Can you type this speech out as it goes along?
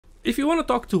If you want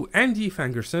to talk to Andy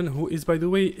Fangerson, who is, by the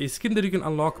way, a skin that you can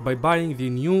unlock by buying the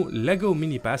new Lego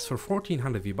Mini Pass for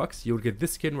 1400 V-Bucks, you'll get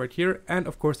this skin right here, and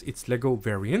of course its Lego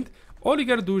variant. All you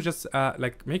gotta do is just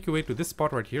like make your way to this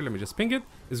spot right here. Let me just ping it.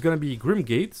 It's gonna be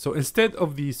Grimgate. So instead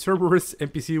of the Cerberus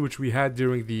NPC which we had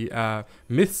during the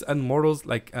Myths and Mortals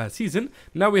season,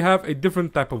 now we have a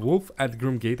different type of wolf at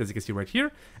Grimgate, as you can see right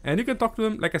here. And you can talk to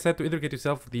them, like I said, to either get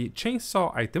yourself the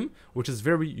chainsaw item, which is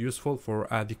very useful for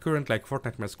the current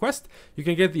Fortnitemares quest. You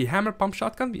can get the hammer pump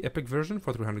shotgun, the epic version,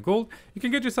 for 300 gold. You can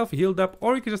get yourself healed up,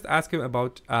 or you can just ask him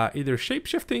about either shape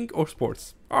shifting or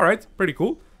sports. All right, pretty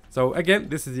cool. So again,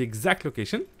 this is the exact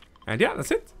location, and yeah, that's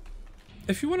it.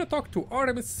 If you want to talk to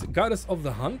Artemis, goddess of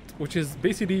the hunt, which is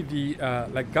basically the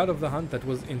god of the hunt that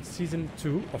was in season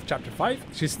 2 of chapter 5,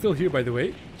 she's still here, by the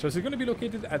way. So she's going to be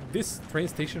located at this train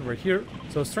station right here.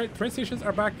 So train stations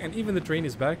are back, and even the train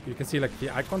is back. You can see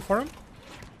the icon for him.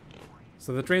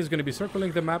 So the train is going to be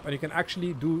circling the map, and you can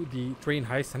actually do the train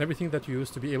heist and everything that you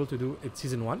used to be able to do in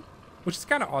season 1, which is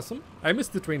kind of awesome. I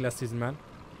missed the train last season, man.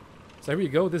 So here we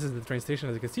go. This is the train station,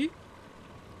 as you can see.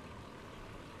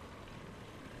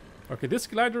 Okay, this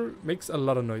glider makes a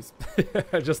lot of noise.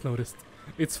 I just noticed.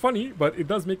 It's funny, but it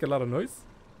does make a lot of noise.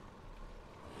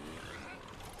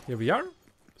 Here we are.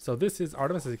 So this is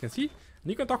Artemis, as you can see. And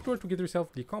you can talk to her to get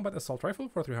yourself the combat assault rifle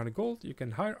for 300 gold. You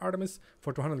can hire Artemis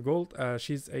for 200 gold.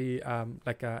 She's a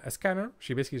a scanner.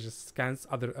 She basically just scans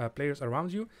other players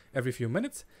around you every few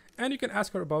minutes. And you can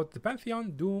ask her about the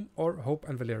Pantheon, Doom, or Hope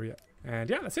and Valeria. And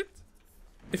yeah, that's it.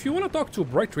 If you want to talk to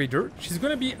BRITE Raider, she's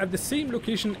going to be at the same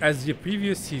location as the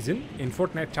previous season in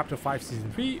Fortnite Chapter 5 Season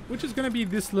 3, which is going to be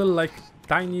this little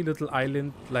tiny little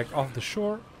island off the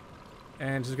shore.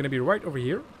 And she's going to be right over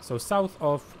here, so south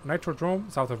of Nitrodrome,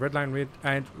 south of Redline Ridge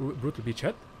and Brutal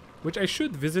Beachhead, which I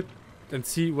should visit and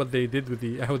see what they did with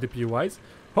the POIs.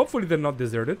 Hopefully they're not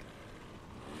deserted.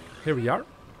 Here we are.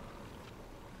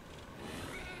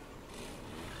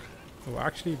 Oh,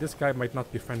 actually this guy might not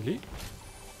be friendly.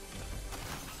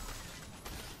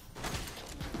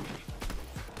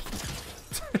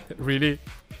 Really?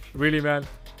 Really, man?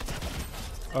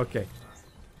 Okay.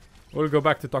 We'll go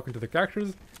back to talking to the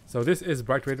characters. So this is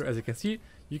BRITE Raider, as you can see.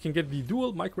 You can get the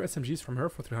dual micro SMGs from her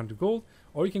for 300 gold,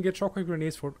 or you can get shockwave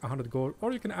grenades for 100 gold,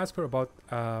 or you can ask her about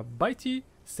BRITE,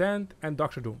 Sand, and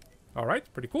Dr. Doom.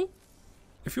 Alright, pretty cool.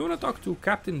 If you want to talk to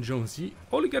Captain Jonesy,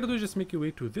 all you gotta do is just make your way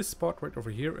to this spot right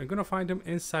over here and gonna find him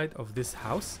inside of this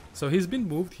house. So he's been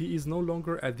moved. He is no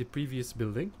longer at the previous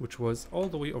building, which was all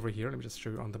the way over here. Let me just show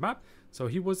you on the map. So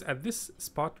he was at this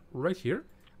spot right here,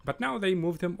 but now they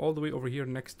moved him all the way over here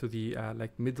next to the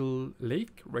middle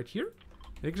lake right here.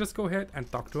 You can just go ahead and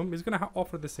talk to him. He's gonna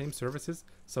offer the same services.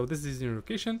 So this is your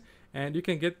location, and you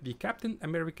can get the Captain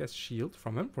America's shield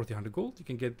from him for 300 gold. You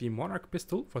can get the Monarch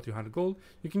pistol for 300 gold.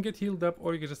 You can get healed up,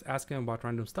 or you can just ask him about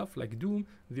random stuff like Doom,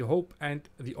 the Hope, and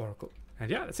the Oracle. And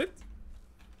yeah, that's it.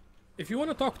 If you want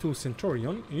to talk to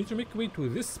Centurion, you need to make your way to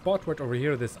this spot right over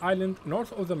here, this island,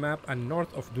 north of the map and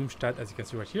north of Doomstadt, as you can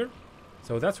see right here.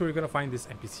 So that's where you're gonna find this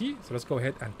NPC. So let's go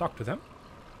ahead and talk to them.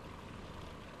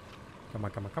 Come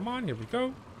on, come on, come on. Here we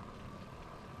go.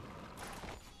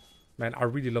 Man, I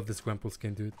really love this GWENPOOL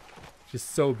skin, dude. She's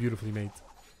so beautifully made.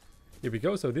 Here we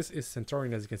go. So this is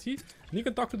Centurion, as you can see. And you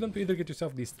can talk to them to either get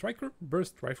yourself the Striker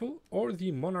Burst Rifle or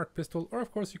the Monarch Pistol. Or,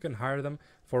 of course, you can hire them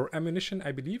for ammunition,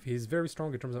 I believe. He's very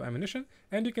strong in terms of ammunition.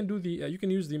 And you can do the you can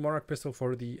use the Monarch Pistol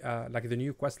for the the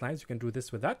new quest lines. You can do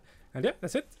this with that. And yeah,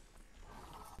 that's it.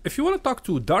 If you want to talk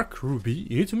to Dark Ruby,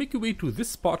 you need to make your way to this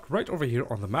spot right over here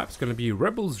on the map. It's going to be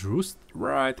Rebel's Roost.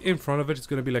 Right in front of it, it's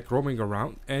going to be roaming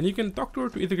around. And you can talk to her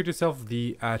to either get yourself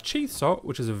the chainsaw,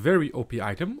 which is a very OP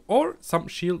item, or some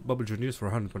shield bubble juniors for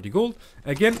 120 gold.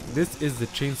 Again, this is the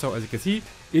chainsaw, as you can see.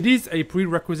 It is a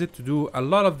prerequisite to do a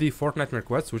lot of the Fortnite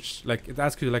quests, which it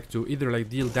asks you to either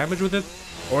deal damage with it,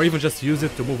 or even just use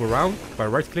it to move around by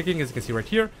right clicking, as you can see right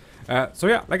here. So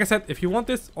yeah, like I said, if you want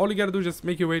this, all you gotta do is just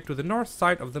make your way to the north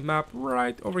side of the map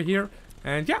right over here.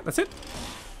 And yeah, that's it.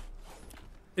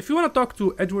 If you want to talk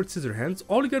to Edward Scissorhands,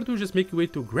 all you gotta do is just make your way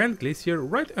to Grand Glacier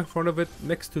right in front of it,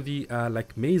 next to the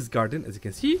maze garden, as you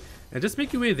can see. And just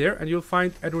make your way there and you'll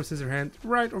find Edward Scissorhands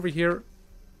right over here.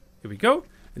 Here we go.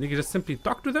 And you can just simply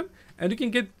talk to them, and you can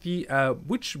get the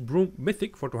Witch Broom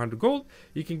Mythic for 200 gold.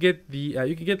 You can get the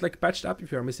patched up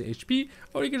if you are missing HP,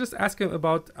 or you can just ask him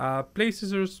about play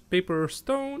scissors, paper,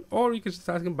 stone, or you can just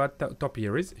ask him about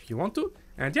topiaries if you want to.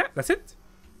 And yeah, that's it.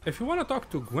 If you want to talk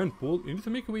to GWENPOOL, you need to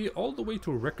make your way all the way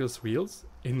to Reckless Wheels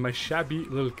in my shabby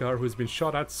little car who's been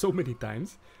shot at so many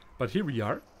times. But here we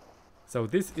are. So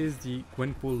this is the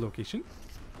GWENPOOL location.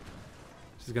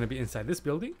 She's gonna be inside this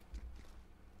building.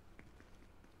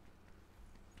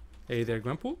 Hey there,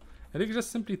 Gwenpool. And you can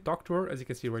just simply talk to her, as you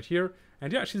can see right here.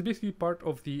 And yeah, she's basically part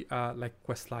of the like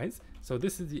quest lines. So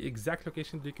this is the exact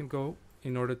location that you can go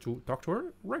in order to talk to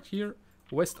her, right here,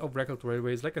 west of Regulatory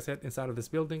Railways, like I said, inside of this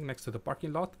building next to the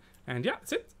parking lot. And yeah,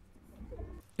 that's it.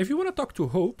 If you want to talk to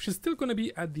Hope, she's still going to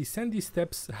be at the Sandy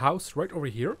Steps house right over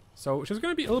here. So she's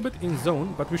going to be a little bit in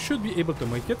zone, but we should be able to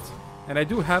make it. And I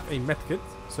do have a medkit,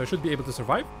 so I should be able to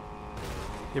survive.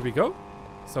 Here we go.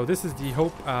 So this is the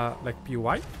Hope like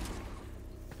POI.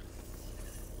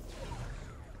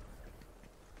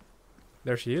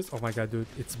 There she is. Oh my god, dude,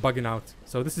 it's bugging out.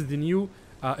 So this is the new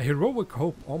Heroic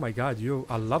Hope. Oh my god,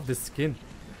 I love this skin.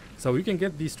 So you can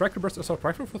get the Striker Burst Assault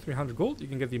Rifle for 300 gold. You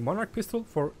can get the Monarch Pistol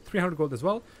for 300 gold as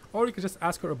well. Or you can just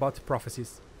ask her about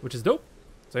Prophecies, which is dope.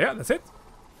 So yeah, that's it.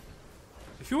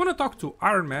 If you want to talk to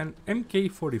Iron Man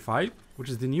MK45, which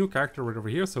is the new character right over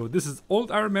here. So this is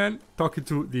old Iron Man talking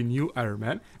to the new Iron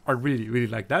Man. I really, really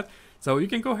like that. So you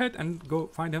can go ahead and go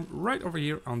find him right over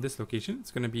here on this location. It's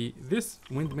going to be this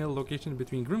windmill location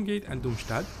between Grimgate and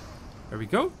Doomstad. There we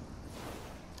go.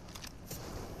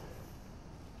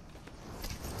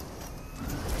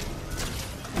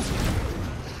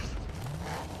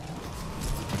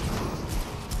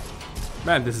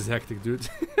 Man, this is hectic, dude.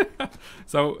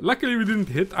 So luckily we didn't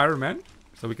hit Iron Man,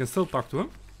 so we can still talk to him.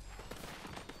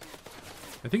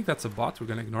 I think that's a bot. We're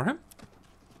going to ignore him.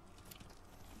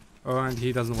 Oh, and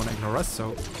he doesn't want to ignore us,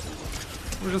 so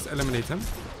we'll just eliminate him.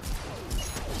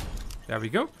 There we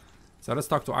go. So let's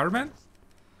talk to Iron Man.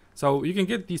 So you can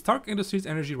get the Stark Industries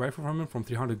energy rifle from him from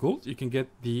 300 gold. You can get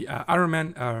the Iron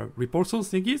Man repulsor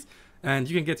thingies, and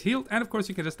you can get healed. And of course,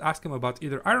 you can just ask him about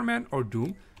either Iron Man or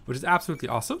Doom, which is absolutely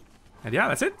awesome. And yeah,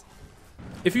 that's it.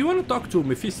 If you want to talk to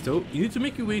Mephisto, you need to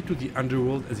make your way to the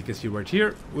underworld, as you can see right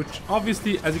here, which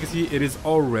obviously, as you can see, it is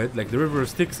all red. Like the River of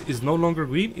Styx is no longer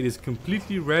green, it is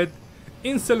completely red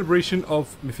in celebration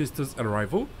of Mephisto's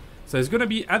arrival. So it's going to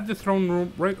be at the throne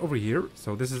room right over here.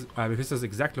 So this is Mephisto's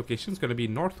exact location. It's going to be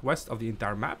northwest of the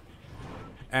entire map.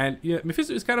 And yeah,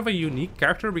 Mephisto is kind of a unique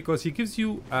character because he gives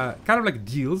you kind of like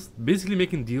deals, basically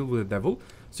making deal with the devil.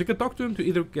 So you can talk to him to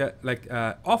either get,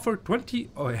 offer 20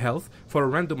 health for a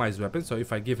randomized weapon. So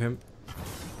if I give him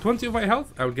 20 of my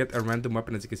health, I will get a random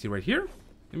weapon, as you can see right here.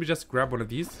 Let me just grab one of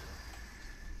these.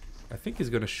 I think he's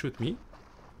gonna shoot me.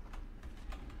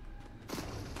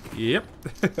 Yep,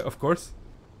 of course.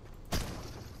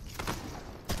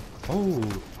 Oh,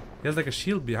 he has like a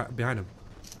shield behind him.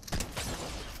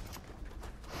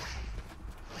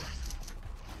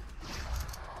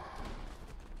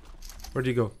 Where'd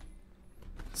you go?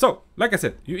 So, like I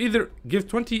said, you either give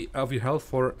 20 of your health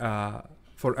for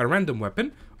a random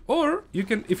weapon, or you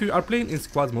can, if you are playing in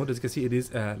squad mode, as you can see, it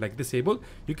is like disabled.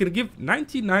 You can give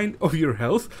 99 of your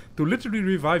health to literally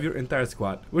revive your entire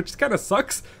squad, which kind of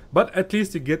sucks, but at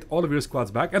least you get all of your squads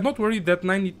back. And don't worry, that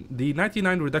the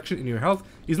 99 reduction in your health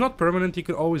is not permanent. You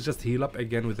can always just heal up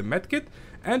again with a medkit,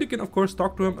 and you can of course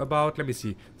talk to him about, let me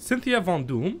see, Cynthia Von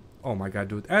Doom. Oh my god,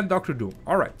 dude, and Dr. Doom.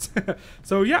 All right.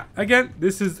 So yeah, again,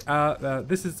 this is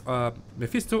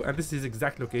Mephisto, and this is his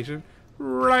exact location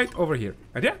right over here.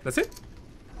 And yeah, that's it.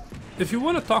 If you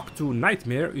want to talk to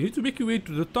Knightmare, you need to make your way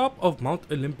to the top of Mount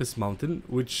Olympus Mountain,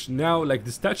 which now, like,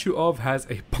 the statue of has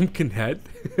a pumpkin head,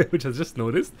 which I just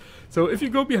noticed. So if you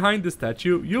go behind the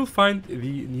statue, you'll find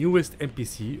the newest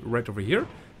NPC right over here.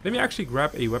 Let me actually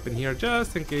grab a weapon here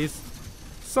just in case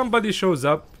somebody shows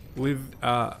up with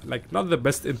like not the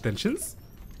best intentions.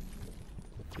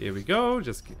 Here we go.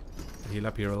 Just heal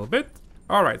up here a little bit.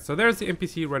 All right, so there's the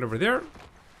NPC right over there.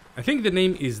 I think the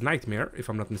name is Knightmare, if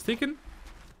I'm not mistaken.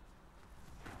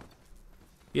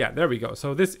 Yeah, there we go.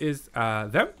 So this is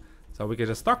them. So we can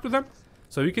just talk to them.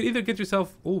 So you can either get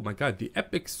yourself, oh my god, the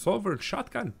epic Sovereign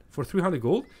shotgun for 300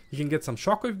 gold. You can get some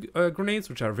shockwave grenades,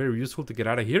 which are very useful to get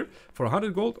out of here for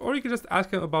 100 gold. Or you can just ask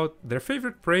them about their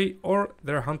favorite prey or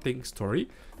their hunting story.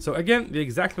 So again, the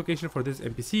exact location for this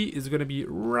NPC is going to be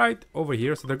right over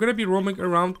here. So they're going to be roaming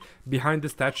around behind the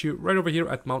statue right over here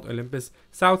at Mount Olympus,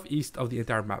 southeast of the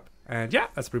entire map. And yeah,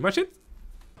 that's pretty much it.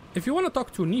 If you want to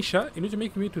talk to Nisha, you need to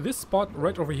make your way to this spot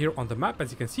right over here on the map,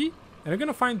 as you can see. And you're going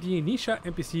to find the Nisha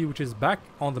NPC, which is back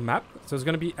on the map. So it's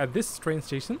going to be at this train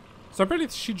station. So apparently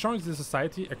she joins the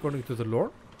society according to the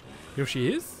lore. Here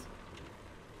she is.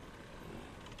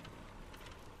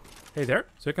 Hey there.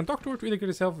 So you can talk to her to either get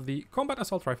yourself the Combat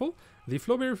Assault Rifle, the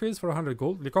Flowberry Fizz for 100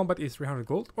 gold, the Combat is 300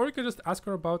 gold, or you can just ask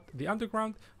her about the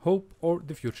Underground, Hope, or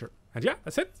the Future. And yeah,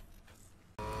 that's it.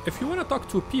 If you want to talk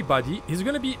to Peabody, he's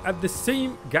going to be at the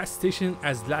same gas station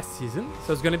as last season.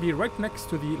 So it's going to be right next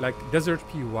to the like Desert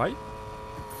PY. So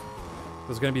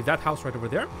it's going to be that house right over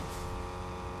there.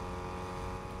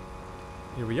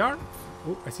 Here we are.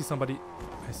 Oh, I see somebody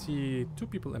I see 2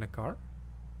 people in a car.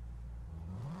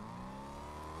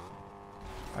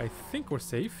 I think we're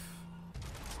safe.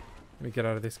 Let me get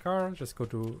out of this car. Just go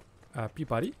to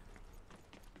Peabody.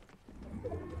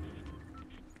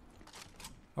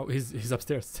 Oh, he's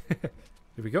upstairs.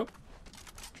 Here we go.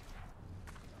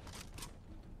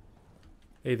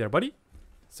 Hey there, buddy.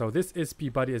 So this is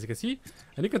Peabody, as you can see,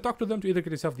 and you can talk to them to either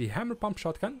get yourself the hammer pump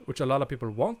shotgun, which a lot of people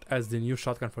want as the new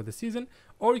shotgun for the season,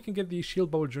 or you can get the shield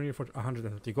bubble junior for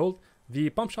 150 gold. The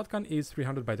pump shotgun is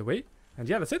 300, by the way, and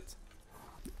yeah, that's it.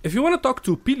 If you want to talk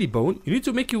to Peelybone, you need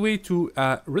to make your way to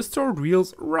Restored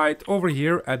Wheels right over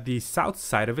here at the south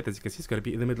side of it. As you can see, it's going to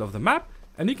be in the middle of the map.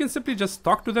 And you can simply just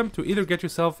talk to them to either get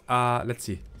yourself, let's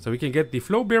see. So we can get the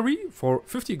Flowberry for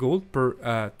 50 gold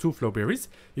per 2 Flowberries.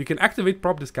 You can activate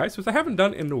Prop Disguise, which I haven't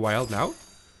done in a while now.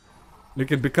 You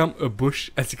can become a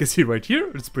bush, as you can see right here.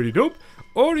 It's pretty dope.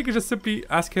 Or you can just simply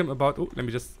ask him about, oh, let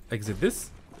me just exit this.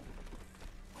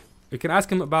 You can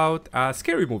ask him about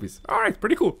scary movies. Alright,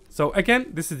 pretty cool. So again,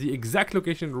 this is the exact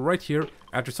location right here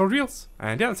at Restored Wheels.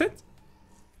 And yeah, that's it.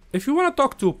 If you want to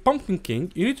talk to Pumpkin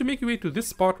King, you need to make your way to this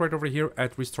spot right over here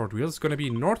at Restored Wheels. It's going to be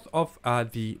north of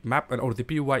the map or the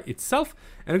POI itself.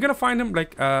 And you're going to find him,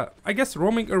 like, I guess,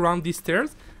 roaming around these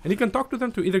stairs. And you can talk to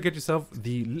them to either get yourself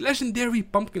the legendary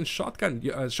pumpkin shotgun,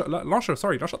 launcher,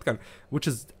 sorry, not shotgun, which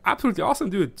is absolutely awesome,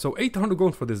 dude. So 800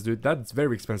 gold for this, dude. That's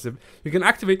very expensive. You can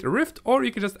activate a rift, or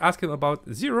you can just ask him about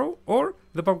Zero or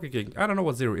the Pumpkin King. I don't know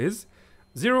what Zero is.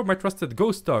 Zero, my trusted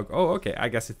ghost dog. Oh, okay. I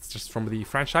guess it's just from the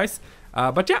franchise.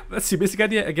 But yeah, that's the basic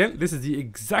idea. Again, this is the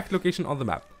exact location on the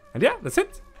map. And yeah, that's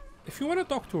it. If you want to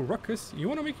talk to Ruckus, you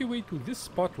want to make your way to this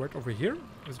spot right over here.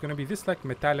 There's going to be this like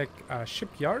metallic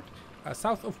shipyard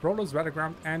south of Brawler's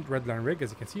Battleground and Redline Rig,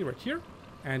 as you can see right here.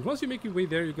 And once you make your way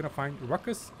there, you're going to find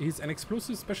Ruckus. He's an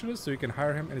explosive specialist, so you can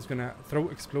hire him, and he's going to throw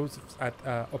explosives at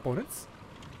opponents,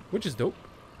 which is dope.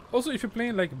 Also, if you're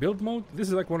playing like build mode, this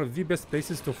is like one of the best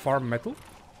places to farm metal.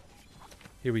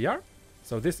 Here we are.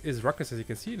 So this is Ruckus, as you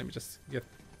can see. Let me just get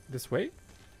this way.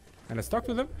 And let's talk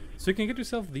to them. So you can get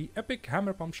yourself the epic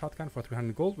hammer pump shotgun for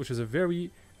 300 gold, which is a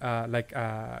very like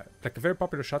a very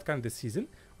popular shotgun this season.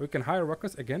 Or you can hire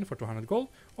Ruckus again for 200 gold,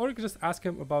 or you can just ask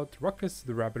him about Ruckus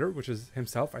the Rabbiter, which is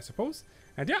himself, I suppose.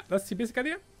 And yeah, that's the basic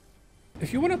idea.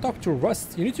 If you want to talk to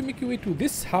Rust, you need to make your way to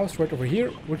this house right over here,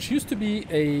 which used to be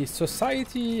a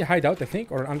society hideout, I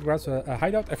think, or an underground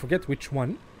hideout. I forget which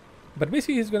one. But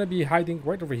basically, he's going to be hiding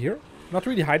right over here. Not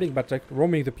really hiding, but like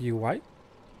roaming the POI.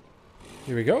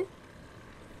 Here we go.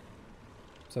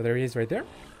 So there he is right there.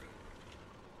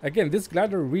 Again, this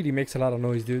glider really makes a lot of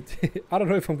noise, dude. I don't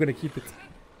know if I'm going to keep it.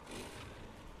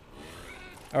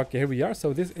 Okay, here we are.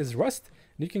 So this is Rust.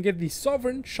 And you can get the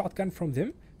Sovereign shotgun from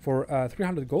them for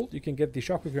 300 gold. You can get the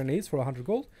shockwave grenades for 100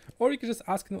 gold. Or you can just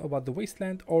ask them about the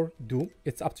Wasteland or Doom.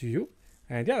 It's up to you.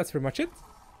 And yeah, that's pretty much it.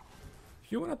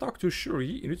 If you want to talk to Shuri,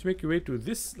 you need to make your way to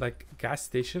this like gas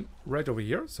station right over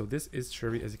here. So this is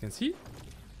Shuri, as you can see.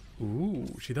 Ooh,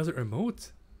 she does a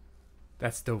emote.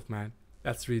 That's dope, man.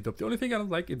 That's really dope. The only thing I don't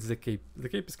like is the cape. The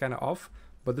cape is kind of off,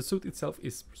 but the suit itself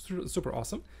is super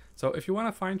awesome. So if you want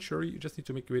to find Shuri, you just need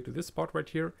to make your way to this spot right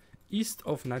here, east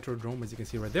of Nitrodrome, as you can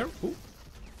see right there. Ooh.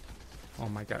 Oh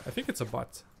my god, I think it's a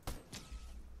bot.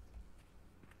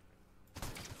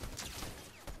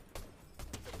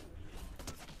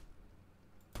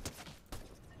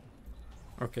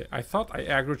 Okay, I thought I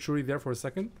aggroed Shuri there for a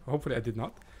second. Hopefully I did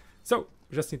not. So,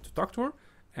 we just need to talk to her.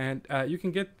 And you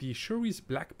can get the Shuri's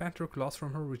Black Panther claws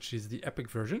from her, which is the epic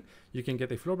version. You can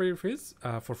get a Flowberry Fizz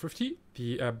for 50.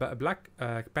 The Black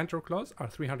Panther claws are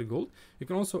 300 gold. You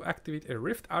can also activate a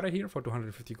Rift out of here for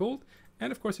 250 gold.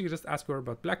 And of course, you can just ask her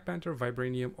about Black Panther,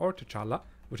 Vibranium, or T'Challa,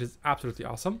 which is absolutely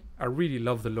awesome. I really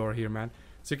love the lore here, man.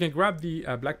 So you can grab the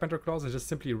Black Panther claws and just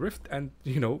simply Rift and,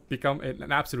 you know, become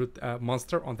an absolute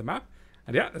monster on the map.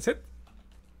 And yeah, that's it.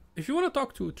 If you want to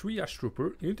talk to a Triage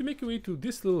Trooper, you need to make your way to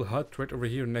this little hut right over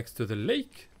here next to the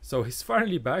lake. So he's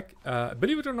finally back.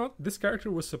 Believe it or not, this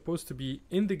character was supposed to be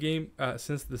in the game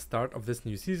since the start of this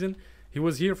new season. He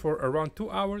was here for around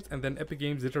 2 hours, and then Epic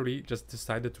Games literally just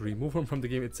decided to remove him from the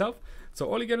game itself. So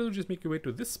all you gotta do is just make your way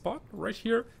to this spot right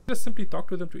here. Just simply talk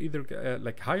to them to either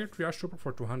like hire Triage Trooper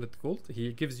for 200 gold.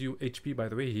 He gives you HP, by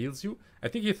the way, he heals you. I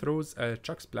think he throws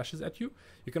chuck splashes at you.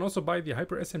 You can also buy the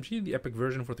Hyper SMG, the epic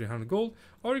version, for 300 gold.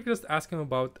 Or you can just ask him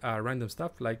about random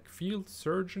stuff like Field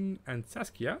Surgeon and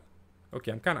Saskia.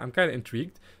 Okay, I'm kind of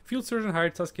intrigued. Field Surgeon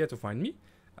hired Saskia to find me.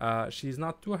 She's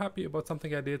not too happy about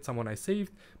something I did, someone I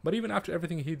saved, but even after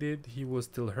everything he did, he was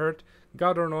still hurt.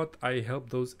 God or not, I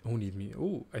help those who need me.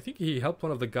 Oh, I think he helped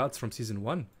one of the gods from season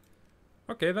 1.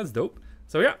 Okay, that's dope.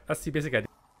 So yeah, that's the basic idea.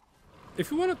 if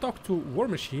you want to talk to War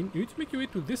Machine, you need to make your way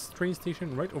to this train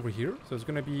station right over here. So it's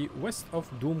going to be west of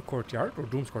Doom Courtyard, or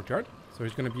Doom's Courtyard. So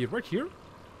he's going to be right here,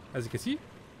 as you can see.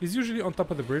 He's usually on top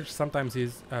of the bridge. Sometimes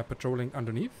he's patrolling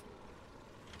underneath.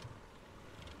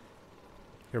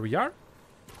 Here we are.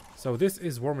 So this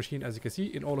is War Machine, as you can see,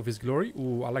 in all of his glory.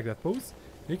 Ooh, I like that pose.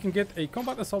 You can get a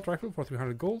combat assault rifle for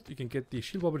 300 gold. You can get the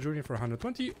shield bubble junior for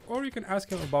 120, or you can ask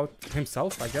him about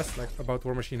himself, I guess, like about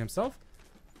War Machine himself.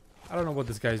 I don't know what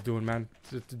this guy is doing, man.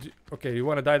 Okay, you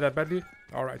want to die that badly?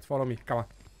 All right, follow me. Come on.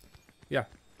 Yeah,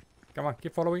 come on,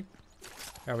 keep following.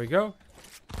 There we go.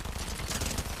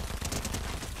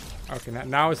 Okay,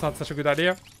 now it's not such a good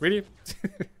idea. Really?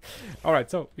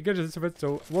 Alright, so we get this of it.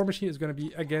 So War Machine is going to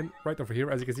be again right over here.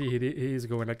 As you can see, he is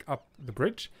going like up the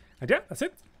bridge. And yeah, that's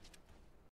it.